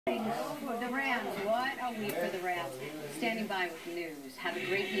For the Rams, what a week for the Rams. Standing by with the news. Have a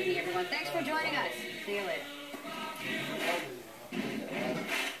great evening, everyone. Thanks for joining us. See you later.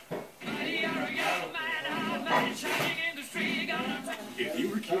 If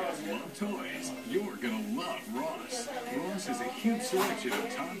your kids love toys, you're gonna love Ross. Ross is a huge selection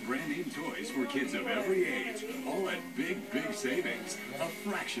of top brand name toys for kids of every age, all at big savings, a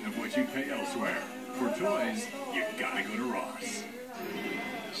fraction of what you pay elsewhere. For toys, you gotta go to Ross.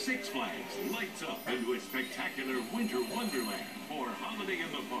 Six Flags lights up into a spectacular winter wonderland for Holiday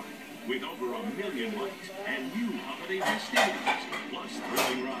in the Park, with over 1 million lights and new holiday festivities, plus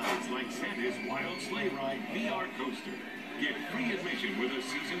thrilling rides like Santa's Wild Sleigh Ride VR coaster. Get free admission with a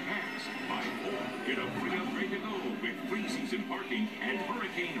season pass. Buy more, get a free upgrade to go with free season parking and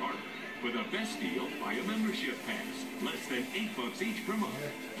Hurricane Harbor. For the best deal, buy a membership pass, less than $8 each per month.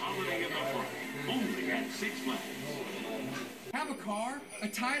 Holiday in the Park, only at Six Flags. Have a car, a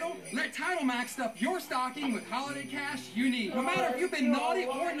title? Let TitleMax stuff your stocking with holiday cash you need. No matter if you've been naughty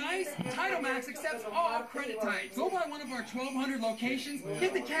or nice, TitleMax accepts all credit types. Go by one of our 1,200 locations,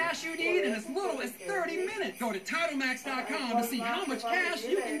 get the cash you need in as little as 30 minutes. Go to TitleMax.com to see how much cash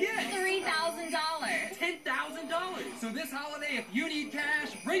you can get. $3,000. $10,000. So this holiday, if you need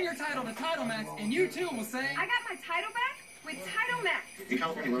cash, bring your title to TitleMax and you too will say, I got my title back with TitleMax. In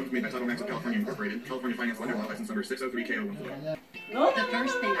California, loans made by TitleMax of California Incorporated, California Finance Lender Law License number 603K014. The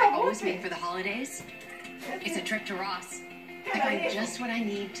first thing I always make for the holidays is a trip to Ross. I find just what I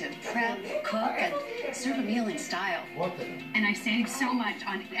need to prep, cook, and serve a meal in style. And I save so much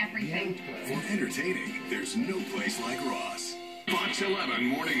on everything. For entertaining, there's no place like Ross. Fox 11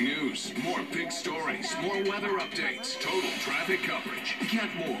 Morning News. More big stories, more weather updates, total traffic coverage.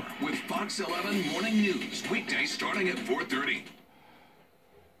 Get more with Fox 11 Morning News. Weekdays starting at 4:30.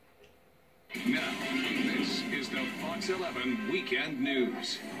 Now, this is the Fox 11 Weekend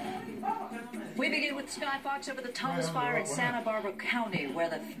News. We begin with Sky Fox over the Thomas Fire in Santa Barbara County, where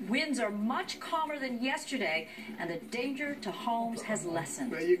the winds are much calmer than yesterday and the danger to homes has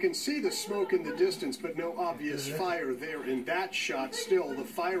lessened. Now you can see the smoke in the distance, but no obvious fire there in that shot. Still, the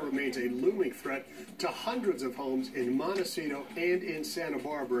fire remains a looming threat to hundreds of homes in Montecito and in Santa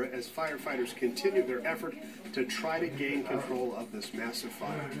Barbara as firefighters continue their effort to try to gain control of this massive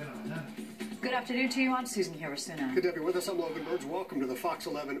fire. Good afternoon to you. I'm Susan Hirasuna. Good to have you with us. I'm Logan Byrnes. Welcome to the Fox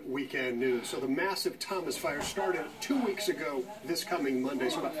 11 Weekend News. So the massive Thomas fire started 2 weeks ago this coming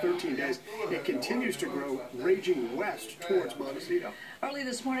Monday, so about 13 days. It continues to grow, raging west towards Montecito. Early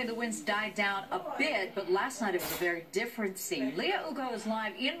this morning, the winds died down a bit, but last night it was a very different scene. Leah Ugo is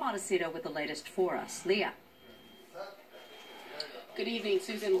live in Montecito with the latest for us. Leah. Good evening,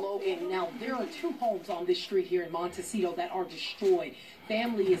 Susan, Logan. Now, there are 2 homes on this street here in Montecito that are destroyed.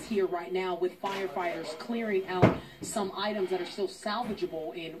 Family is here right now with firefighters clearing out some items that are still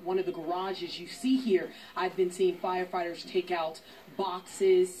salvageable in one of the garages you see here. I've been seeing firefighters take out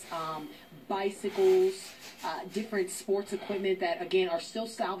boxes, bicycles, different sports equipment that, again, are still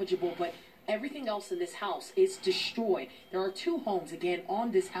salvageable, but everything else in this house is destroyed. There are 2 homes, again,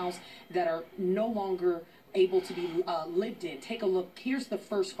 on this house that are no longer able to be lived in. Take a look. Here's the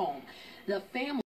first home. The family